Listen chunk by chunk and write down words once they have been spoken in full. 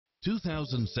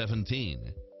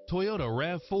2017 Toyota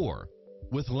RAV4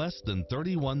 with less than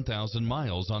 31,000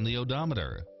 miles on the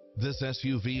odometer. This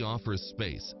SUV offers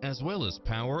space as well as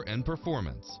power and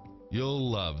performance.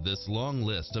 You'll love this long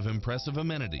list of impressive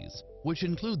amenities, which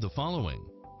include the following: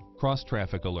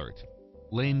 cross-traffic alert,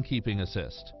 lane keeping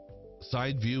assist,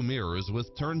 side view mirrors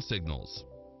with turn signals,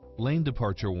 lane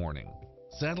departure warning,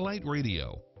 satellite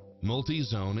radio,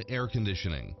 multi-zone air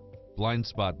conditioning, blind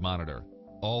spot monitor,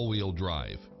 all-wheel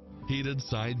drive, heated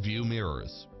side view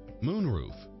mirrors,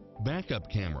 moonroof, backup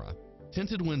camera,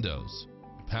 tinted windows,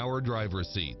 power driver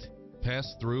seat,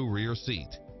 pass-through rear seat,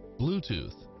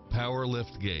 Bluetooth, power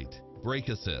liftgate, brake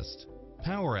assist,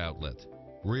 power outlet,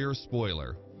 rear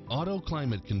spoiler, auto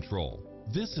climate control.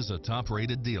 This is a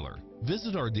top-rated dealer.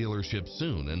 Visit our dealership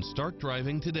soon and start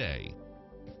driving today.